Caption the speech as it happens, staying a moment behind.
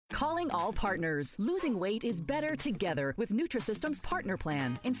Calling all partners. Losing weight is better together with Nutrisystem's Partner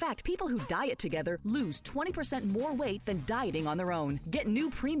Plan. In fact, people who diet together lose 20% more weight than dieting on their own. Get new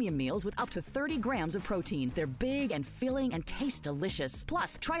premium meals with up to 30 grams of protein. They're big and filling and taste delicious.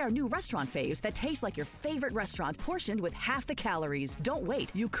 Plus, try our new restaurant faves that taste like your favorite restaurant, portioned with half the calories. Don't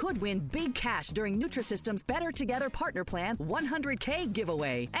wait. You could win big cash during Nutrisystem's Better Together Partner Plan 100K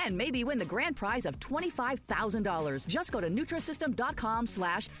giveaway. And maybe win the grand prize of $25,000. Just go to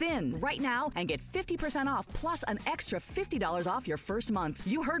Nutrisystem.com/thin right now and get 50% off plus an extra $50 off your first month.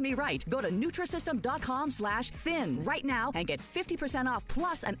 You heard me right. Go to Nutrisystem.com/thin right now and get 50% off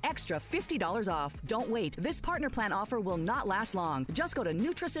plus an extra $50 off. Don't wait. This partner plan offer will not last long. Just go to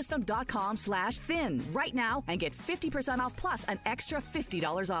Nutrisystem.com/thin right now and get 50% off plus an extra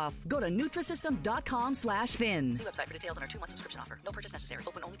 $50 off. Go to Nutrisystem.com/thin. See website for details on our 2-month subscription offer. No purchase necessary.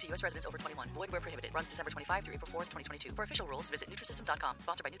 Open only to U.S. residents over 21. Void where prohibited. Runs December 25 through April 4th, 2022. For official rules, visit Nutrisystem.com.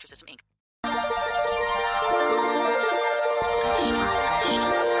 Sponsored by Nutrisystem, Inc.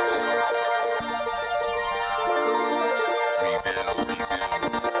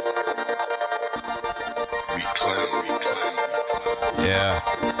 Yeah.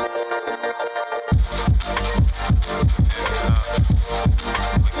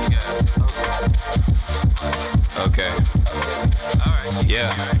 Okay. All right.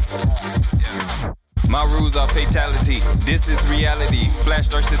 Yeah. My rules are fatality. This is reality. Flash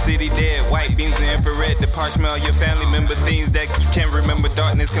starts the city dead. White beams and infrared. The part smell your family member things that you can't remember.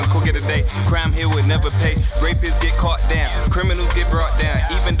 Darkness can cook it a day. Crime here would never pay. Rapists get caught down. Criminals get brought down.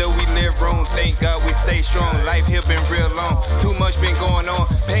 Even though we live wrong, thank God we stay strong. Life here been real long. Too much been going on.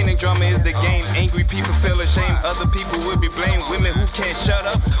 Pain and drama is the game. Angry people feel ashamed. Other people will be blamed. Women who can't shut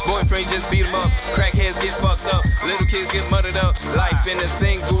up. Boyfriend just beat them up. Crackheads get fucked up. Little kids get muddled up. Life in a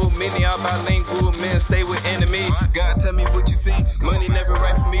single. Many are bilingual. Men stay with enemy. God tell me what you see. Money never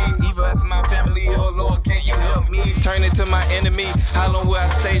right for me. Evil after my family. Oh Lord, can you help me? Turn into my enemy. How long will I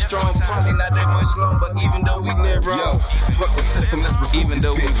stay strong? Probably not that much long, but even though we live wrong. Yo, fuck the system, let's reboot even this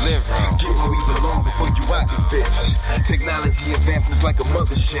though bitch. We live wrong. Get where we belong before you out this bitch. Technology advancements like a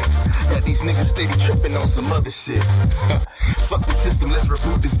mothership. Got these niggas steady tripping on some other shit. Fuck the system, let's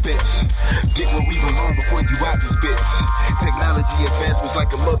reboot this bitch. Get where we belong before you out this bitch. Technology advancements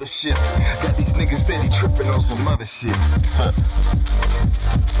like a mothership. Got these niggas steady tripping on some other shit.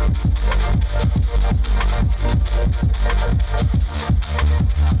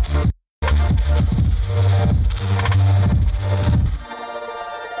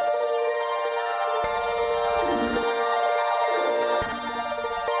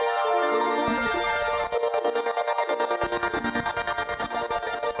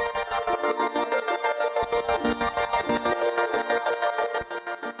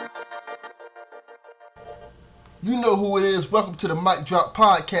 You know who it is. Welcome to the MicDrop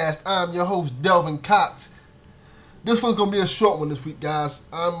podcast. I'm your host, Delvin Cox. This one's going to be a short one this week, guys.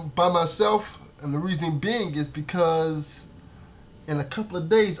 I'm by myself, and the reason being is because in a couple of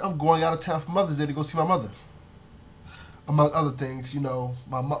days, I'm going out of town for Mother's Day to go see my mother. Among other things, you know,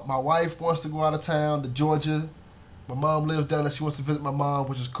 my wife wants to go out of town to Georgia. My mom lives down there. She wants to visit my mom,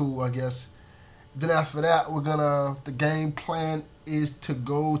 which is cool, I guess. Then after that, the game plan is to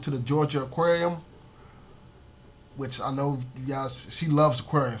go to the Georgia Aquarium, which I know you guys, she loves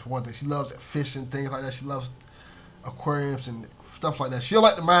aquariums for one thing. She loves fishing, things like that. She loves aquariums and stuff like that. She don't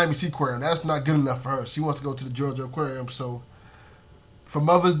like the Miami Sea Aquarium. That's not good enough for her. She wants to go to the Georgia Aquarium. So for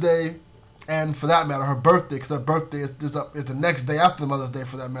Mother's Day, and for that matter, her birthday, because her birthday is the next day after Mother's Day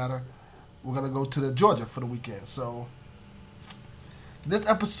for that matter, we're going to go to the Georgia for the weekend. So this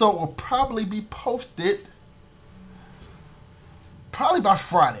episode will probably be posted probably by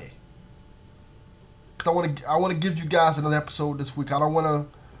Friday. Because I want to give you guys another episode this week. I don't want to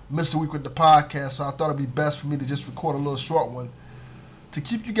miss a week with the podcast, so I thought it'd be best for me to just record a little short one to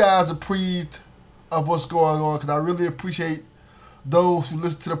keep you guys apprised of what's going on, because I really appreciate those who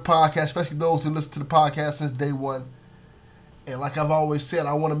listen to the podcast, especially those who listen to the podcast since day one. And like I've always said,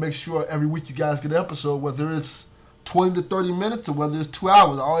 I want to make sure every week you guys get an episode, whether it's 20 to 30 minutes or whether it's 2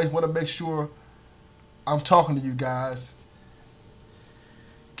 hours. I always want to make sure I'm talking to you guys,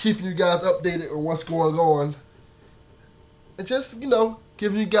 keeping you guys updated on what's going on, and just, you know,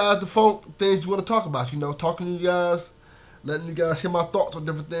 giving you guys the things you want to talk about, you know, talking to you guys, letting you guys hear my thoughts on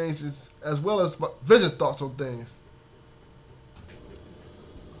different things as well as my vision thoughts on things.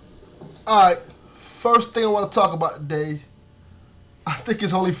 Alright, first thing I want to talk about today, I think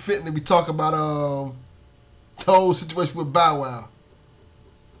it's only fitting that we talk about the whole situation with Bow Wow.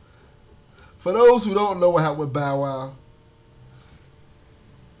 For those who don't know what happened with Bow Wow,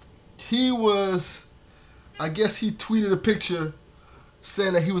 he tweeted a picture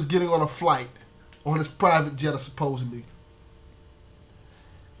saying that he was getting on a flight on his private jet, supposedly.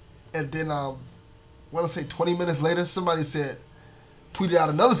 And then, I want to say 20 minutes later, somebody tweeted out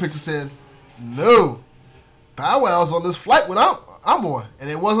another picture saying, no, Bow Wow's on this flight when I'm on. And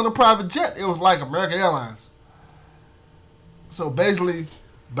it wasn't a private jet. It was like American Airlines. So basically,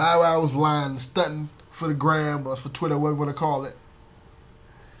 Bow Wow was lying, stunting for the gram or for Twitter, whatever you want to call it.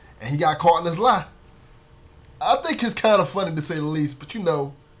 And he got caught in his lie. I think it's kind of funny to say the least, but you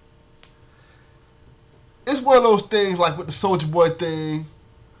know, it's one of those things like with the Soulja Boy thing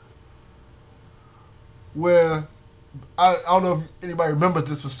where, I don't know if anybody remembers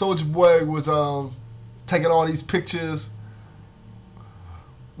this, but Soulja Boy was taking all these pictures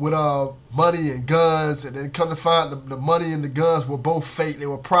with money and guns, and then come to find the money and the guns were both fake. They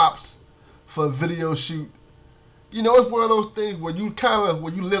were props for a video shoot. You know, it's one of those things where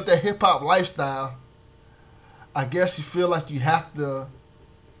when you live that hip hop lifestyle, I guess you feel like you have to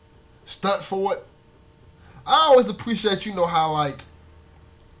stunt for it. I always appreciate, you know, how like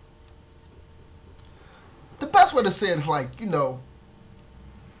the best way to say it is like, you know,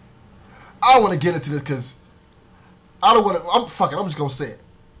 I don't want to get into this because I don't want to. I'm just gonna say it.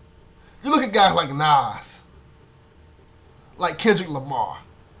 You look at guys like Nas, like Kendrick Lamar,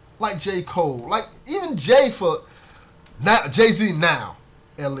 like J. Cole, like even Jay-Z now,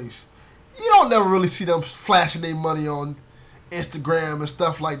 at least. You don't never really see them flashing their money on Instagram and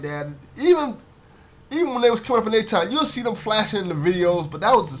stuff like that. Even when they was coming up in their time, you'll see them flashing in the videos, but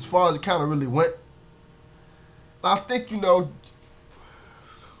that was as far as it kind of really went. I think, you know,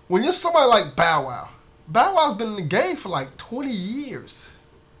 when you're somebody like Bow Wow, Bow Wow's been in the game for like 20 years.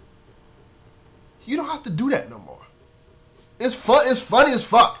 You don't have to do that no more. It's funny as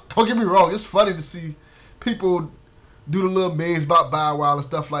fuck. Don't get me wrong. It's funny to see people do the little memes about Bow Wow and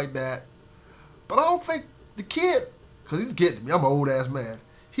stuff like that. But I don't think the kid, because he's getting me, I'm an old ass man,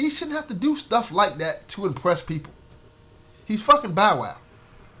 he shouldn't have to do stuff like that to impress people. He's fucking Bow Wow.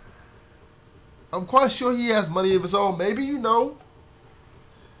 I'm quite sure he has money of his own. Maybe, you know,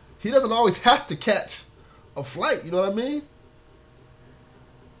 he doesn't always have to catch a flight, you know what I mean?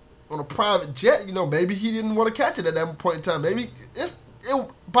 On a private jet, you know, maybe he didn't want to catch it at that point in time. Maybe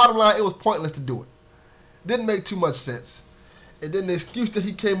bottom line, it was pointless to do it. Didn't make too much sense. And then the excuse that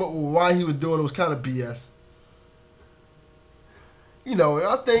he came up with why he was doing it was kind of BS. You know, and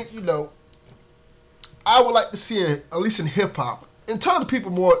I think, you know, I would like to see, at least in hip-hop, in terms of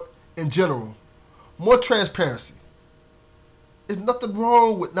people more in general, more transparency. There's nothing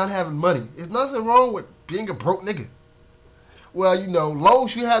wrong with not having money. There's nothing wrong with being a broke nigga. Well, you know, long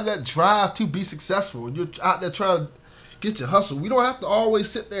as you have that drive to be successful and you're out there trying to get your hustle, we don't have to always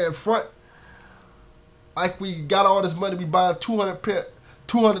sit there in front like we got all this money, we buy a $200 pair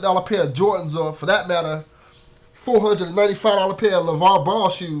of Jordans, or for that matter, $495 pair of LeVar Ball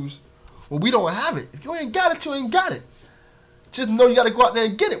shoes. Well, we don't have it. If you ain't got it, you ain't got it. Just know you got to go out there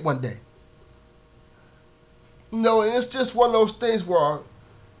and get it one day. You know, and it's just one of those things where,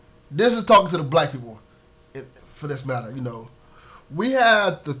 this is talking to the black people, for this matter, you know. We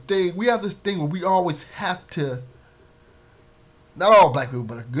have this thing where we always have to, not all black people,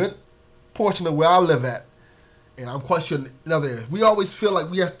 but a good portion of where I live at, and I'm quite sure in other areas, we always feel like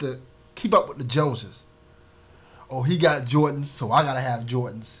we have to keep up with the Joneses. Oh, he got Jordans, so I gotta have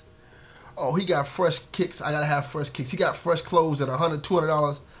Jordans. Oh, he got fresh kicks, I gotta have fresh kicks. He got fresh clothes at $100,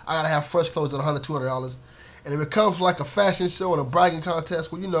 $200, I gotta have fresh clothes at $100, $200. And it becomes like a fashion show and a bragging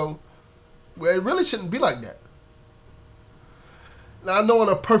contest where, you know, where it really shouldn't be like that. Now, I know in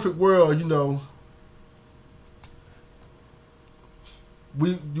a perfect world, you know,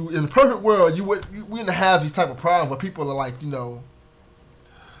 in a perfect world, we wouldn't have these type of problems where people are like, you know,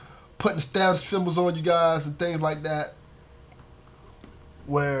 putting status symbols on you guys and things like that.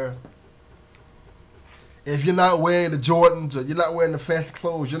 Where if you're not wearing the Jordans or you're not wearing the fancy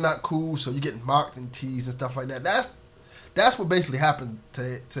clothes, you're not cool, so you're getting mocked and teased and stuff like that. That's what basically happened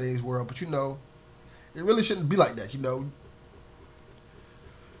to today's world. But, you know, it really shouldn't be like that, you know.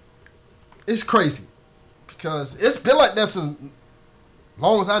 It's crazy because it's been like that since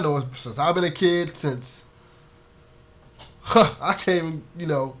long as I know, since I've been a kid, since I came, you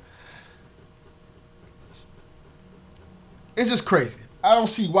know. It's just crazy. I don't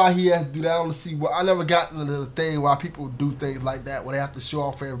see why he has to do that. I don't see why. I never got into the thing why people do things like that where they have to show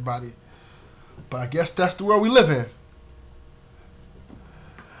off for everybody. But I guess that's the world we live in.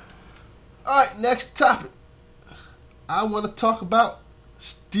 All right, next topic. I want to talk about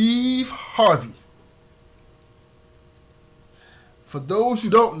Steve Harvey. For those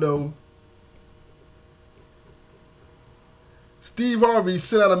who don't know, Steve Harvey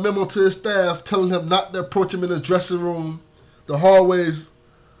sent out a memo to his staff telling him not to approach him in his dressing room, the hallways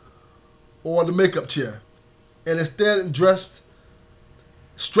or the makeup chair, and instead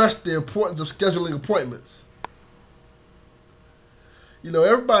stressed the importance of scheduling appointments. You know,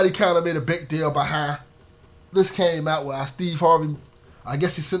 everybody kind of made a big deal about how this came out where Steve Harvey, I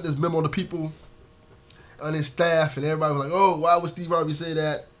guess he sent this memo to people on his staff, and everybody was like, oh, why would Steve Harvey say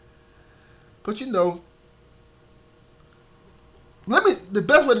that? But you know, the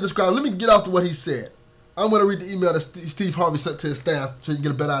best way to describe it, let me get off to what he said. I'm going to read the email that Steve Harvey sent to his staff so you can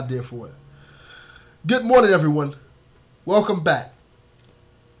get a better idea for it. Good morning, everyone. Welcome back.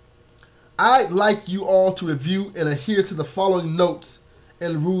 I'd like you all to review and adhere to the following notes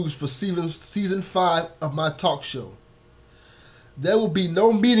and rules for season 5 of my talk show. There will be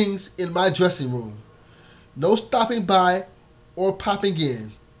no meetings in my dressing room. No stopping by or popping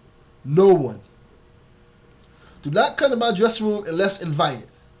in. No one. Do not come to my dressing room unless invited.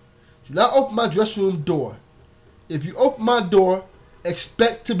 Do not open my dressing room door. If you open my door,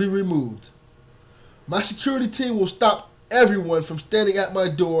 expect to be removed. My security team will stop everyone from standing at my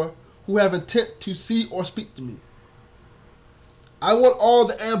door who have intent to see or speak to me. I want all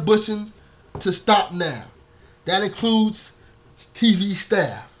the ambushing to stop now. That includes TV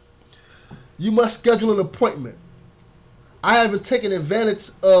staff. You must schedule an appointment. I have been taken advantage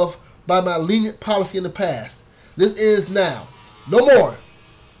of by my lenient policy in the past. This ends now. No more.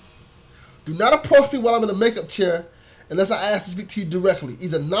 Do not approach me while I'm in the makeup chair unless I ask to speak to you directly.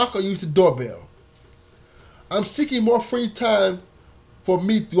 Either knock or use the doorbell. I'm seeking more free time for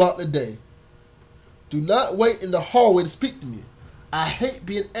me throughout the day. Do not wait in the hallway to speak to me. I hate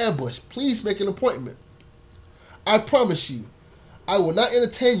being ambushed. Please make an appointment. I promise you, I will not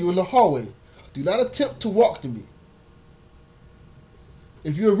entertain you in the hallway. Do not attempt to walk to me.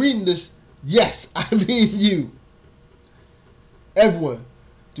 If you're reading this, yes, I mean you. Everyone,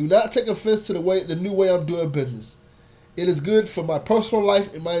 do not take offense to the new way I'm doing business. It is good for my personal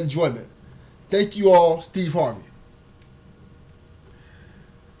life and my enjoyment. Thank you all, Steve Harvey.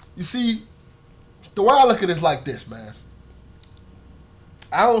 You see, the way I look at it is like this, man.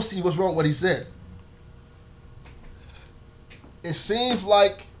 I don't see what's wrong with what he said. It seems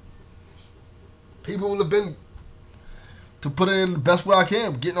like people will have been, to put it in the best way I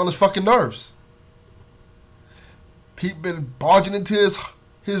can, getting on his fucking nerves. People been barging into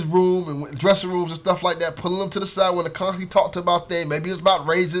his room and dressing rooms and stuff like that, pulling him to the side when they constantly talked about things. Maybe it's about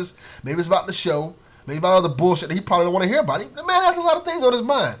raises, maybe it's about the show, maybe about other bullshit that he probably don't want to hear about. The man has a lot of things on his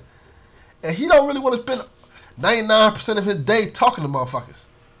mind. And he don't really want to spend 99% of his day talking to motherfuckers.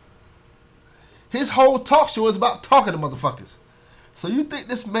 His whole talk show is about talking to motherfuckers. So you think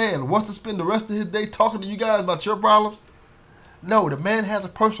this man wants to spend the rest of his day talking to you guys about your problems? No, the man has a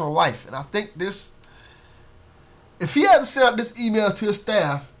personal life. And I think this, if he had to send out this email to his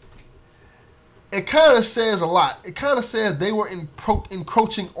staff, it kind of says a lot. It kind of says they were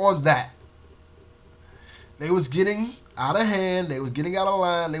encroaching on that. They was getting out of hand. They was getting out of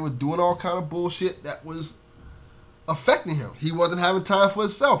line. They were doing all kind of bullshit that was affecting him. He wasn't having time for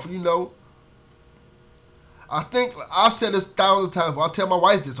himself, you know. I think, I've said this 1,000 times, I tell my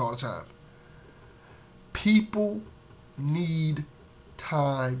wife this all the time. People need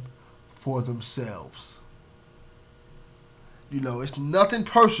time for themselves. You know, it's nothing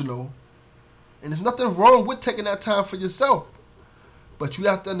personal, and there's nothing wrong with taking that time for yourself. But you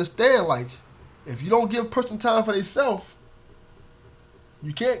have to understand, like, if you don't give a person time for themselves,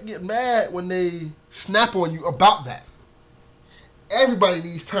 you can't get mad when they snap on you about that. Everybody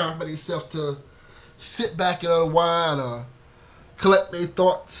needs time for themselves to sit back and unwind or collect their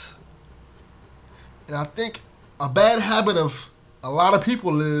thoughts. And I think a bad habit of a lot of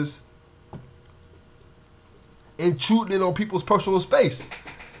people is intruding on people's personal space.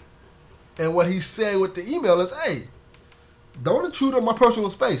 And what he's saying with the email is, hey, don't intrude on my personal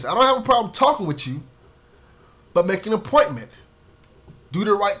space. I don't have a problem talking with you, but make an appointment. Do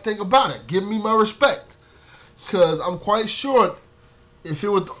the right thing about it. Give me my respect. Because I'm quite sure if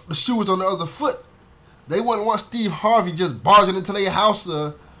the shoe was on the other foot, they wouldn't want Steve Harvey just barging into their house,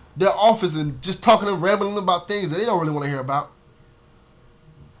 their office, and just talking and rambling about things that they don't really want to hear about.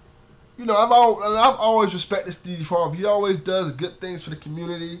 You know, I've always respected Steve Harvey. He always does good things for the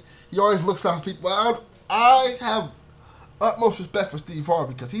community. He always looks out for people. I have utmost respect for Steve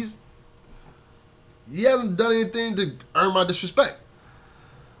Harvey because he hasn't done anything to earn my disrespect.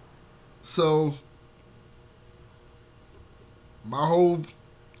 So my whole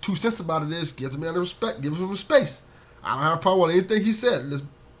 2 cents about it is give the man the respect, give him some space. I don't have a problem with anything he said at this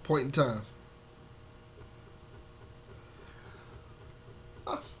point in time.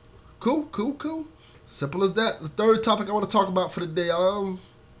 Cool. Simple as that. The third topic I want to talk about for the day, well,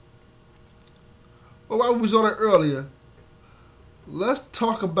 while we was on it earlier, let's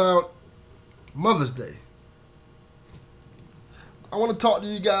talk about Mother's Day. I want to talk to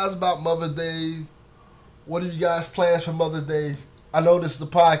you guys about Mother's Day. What are you guys' plans for Mother's Day? I know this is a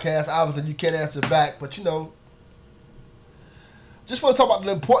podcast. Obviously, you can't answer back, but just want to talk about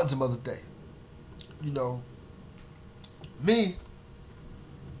the importance of Mother's Day. Me,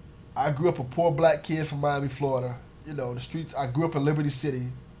 I grew up a poor black kid from Miami, Florida. The streets. I grew up in Liberty City,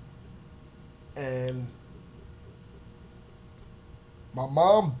 and my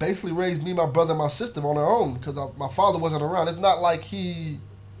mom basically raised me, my brother, and my sister on her own because my father wasn't around. It's not like he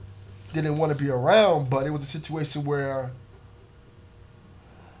didn't want to be around, but it was a situation where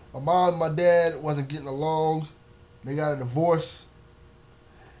my mom and my dad wasn't getting along. They got a divorce.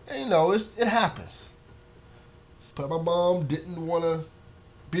 And, it happens. But my mom didn't want to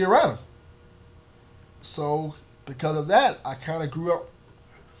be around him. So, because of that, I kind of grew up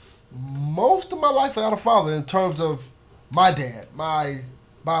most of my life without a father in terms of my dad, my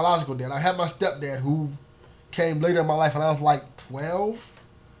biological dad. I had my stepdad who came later in my life when I was like 12,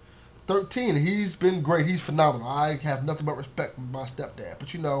 13. He's been great. He's phenomenal. I have nothing but respect for my stepdad.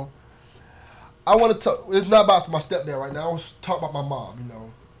 But, I want to talk. It's not about my stepdad right now. I want to talk about my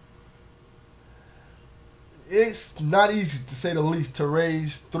mom, It's not easy, to say the least, to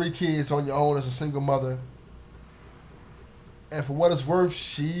raise 3 kids on your own as a single mother. And for what it's worth,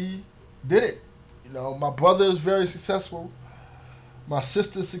 she did it. My brother is very successful. My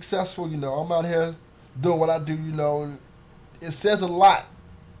sister's successful. I'm out here doing what I do, and it says a lot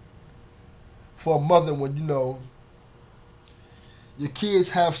for a mother when, your kids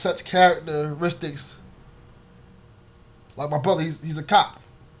have such characteristics. Like my brother, he's a cop.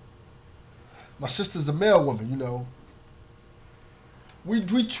 My sister's a mail woman,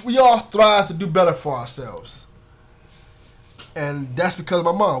 We all strive to do better for ourselves. And that's because of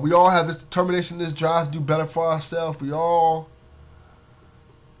my mom. We all have this determination, this drive to do better for ourselves. We all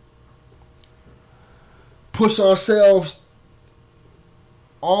push ourselves.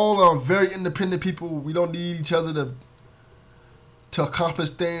 All are very independent people. We don't need each other to accomplish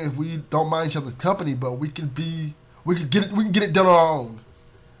things. We don't mind each other's company, but we can get it done on our own.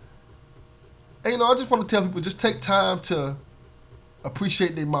 And I just want to tell people, just take time to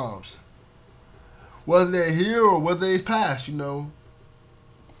appreciate their moms. Whether they're here or whether they've passed,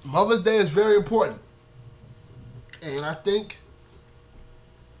 Mother's Day is very important. And I think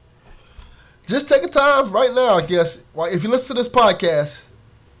just take a time right now, I guess. If you listen to this podcast,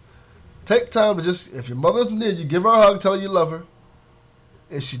 take time to if your mother's near you, give her a hug, tell her you love her.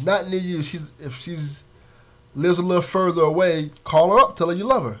 If she's not near you, if she's lives a little further away, call her up, tell her you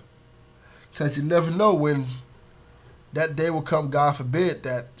love her. Because you never know when that day will come, God forbid,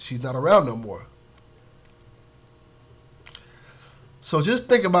 that she's not around no more. So just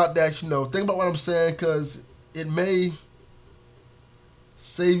think about that, think about what I'm saying, because it may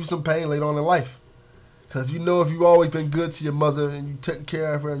save you some pain later on in life. Because if you've always been good to your mother and you've taken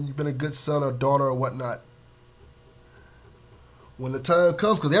care of her and you've been a good son or daughter or whatnot, when the time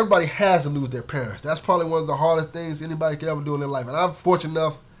comes, because everybody has to lose their parents. That's probably one of the hardest things anybody could ever do in their life. And I'm fortunate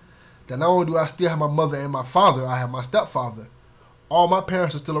enough that not only do I still have my mother and my father, I have my stepfather. All my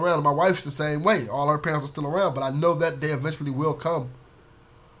parents are still around, and my wife's the same way. All her parents are still around, but I know that day eventually will come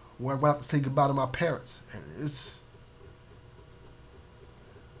where I'm going to have to say goodbye to my parents. And it's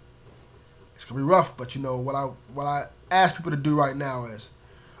going to be rough, but what I ask people to do right now is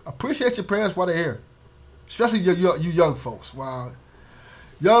appreciate your parents while they're here. Especially you young folks. While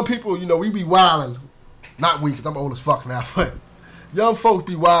young people, we be wilding. Not we, because I'm old as fuck now, but young folks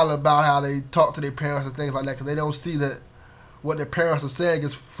be wilding about how they talk to their parents and things like that because they don't see that what their parents are saying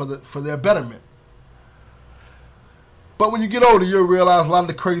is for their betterment. But when you get older, you'll realize a lot of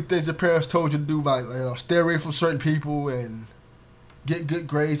the crazy things your parents told you to do, like stay away from certain people and get good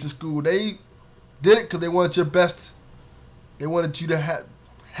grades in school. They did it because they wanted your best. They wanted you to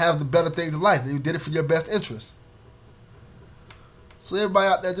have the better things in life. They did it for your best interest. So everybody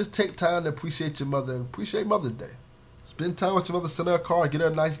out there, just take time to appreciate your mother and appreciate Mother's Day. Spend time with your mother, send her a card, get her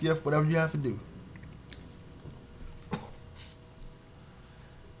a nice gift, whatever you have to do.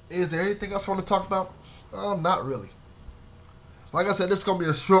 Is there anything else I want to talk about? Not really. Like I said, this is going to be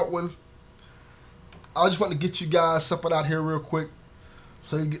a short one. I just want to get you guys something out here real quick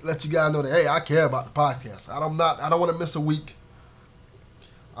so let you guys know that, hey, I care about the podcast. I don't want to miss a week.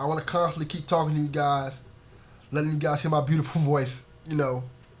 I want to constantly keep talking to you guys, letting you guys hear my beautiful voice, because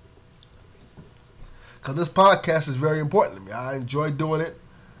this podcast is very important to me. I enjoy doing it.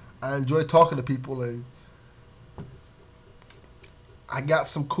 I enjoy talking to people, and I got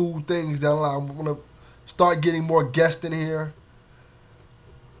some cool things down the line. I'm going to start getting more guests in here.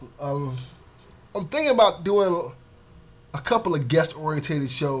 I'm thinking about doing a couple of guest-oriented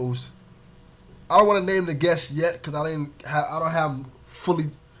shows. I don't want to name the guests yet because I don't have them fully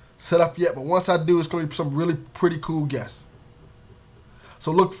set up yet. But once I do, it's going to be some really pretty cool guests.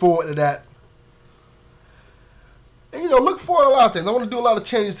 So look forward to that. And, look forward to a lot of things. I want to do a lot of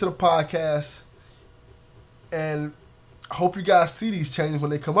changes to the podcast. And I hope you guys see these changes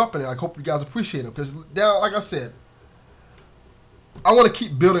when they come up. And I hope you guys appreciate them. Because, like I said, I want to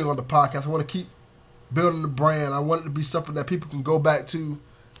keep building on the podcast. I want to keep building the brand. I want it to be something that people can go back to,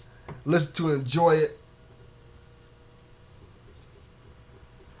 listen to, and enjoy it.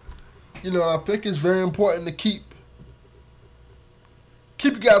 I think it's very important to keep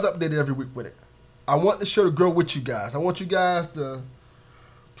you guys updated every week with it. I want the show to grow with you guys. I want you guys to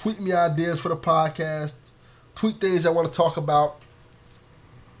tweet me ideas for the podcast, tweet things I want to talk about.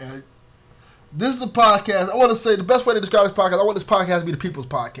 And this is a podcast. I want to say the best way to describe this podcast, I want this podcast to be the people's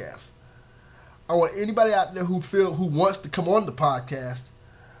podcast. I want anybody out there who wants to come on the podcast,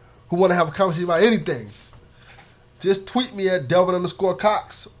 who want to have a conversation about anything, just tweet me at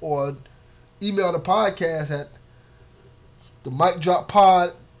Delvin_Cox or email the podcast at the MicDrop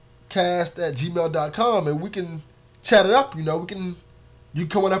podcast@gmail.com, and we can chat it up. You can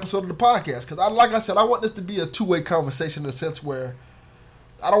come on an episode of the podcast, because like I said, I want this to be a two-way conversation in a sense where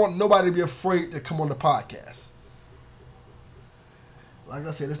I don't want nobody to be afraid to come on the podcast. Like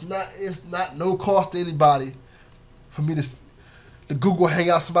I said, it's not no cost to anybody for me to Google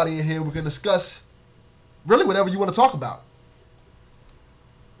Hangout somebody in here. We can discuss really whatever you want to talk about.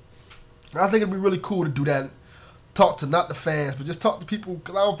 And I think it'd be really cool to do that. Talk to not the fans, but just talk to people,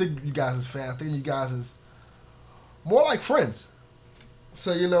 because I don't think you guys is fans. I think you guys is more like friends.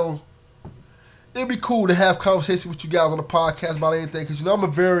 So, it'd be cool to have conversations with you guys on the podcast about anything, because, I'm a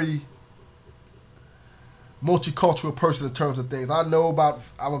very multicultural person in terms of things. I'm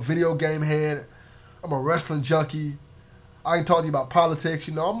a video game head. I'm a wrestling junkie. I can talk to you about politics.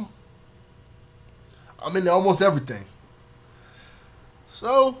 I'm into almost everything.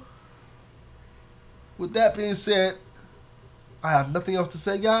 So, with that being said, I have nothing else to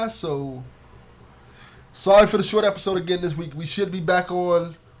say, guys. So, sorry for the short episode again this week. We should be back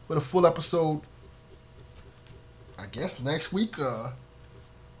on with a full episode, I guess, next week.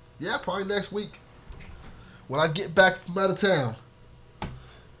 Probably next week, when I get back from out of town.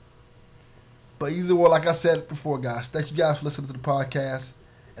 But either way, like I said before, guys, thank you guys for listening to the podcast.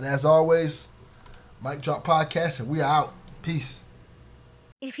 And as always, MicDrop Podcast, and we are out. Peace.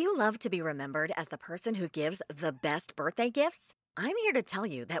 If you love to be remembered as the person who gives the best birthday gifts, I'm here to tell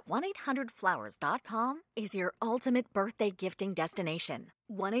you that 1-800-Flowers.com is your ultimate birthday gifting destination.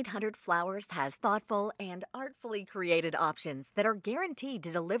 1-800-Flowers has thoughtful and artfully created options that are guaranteed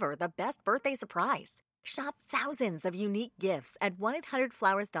to deliver the best birthday surprise. Shop thousands of unique gifts at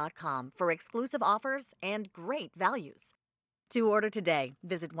 1-800-Flowers.com for exclusive offers and great values. To order today,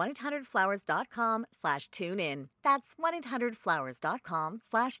 visit 1-800-Flowers.com/tune-in. That's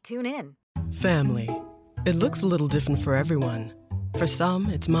 1-800-Flowers.com/tune-in. Family. It looks a little different for everyone. For some,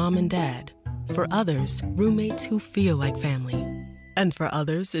 it's mom and dad. For others, roommates who feel like family. And for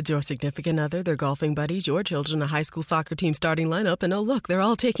others, it's your significant other, their golfing buddies, your children, a high school soccer team starting lineup, and oh look, they're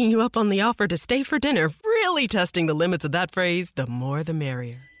all taking you up on the offer to stay for dinner, really testing the limits of that phrase, the more the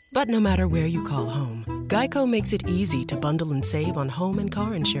merrier. But no matter where you call home, Geico makes it easy to bundle and save on home and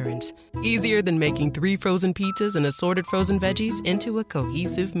car insurance. Easier than making 3 frozen pizzas and assorted frozen veggies into a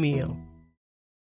cohesive meal.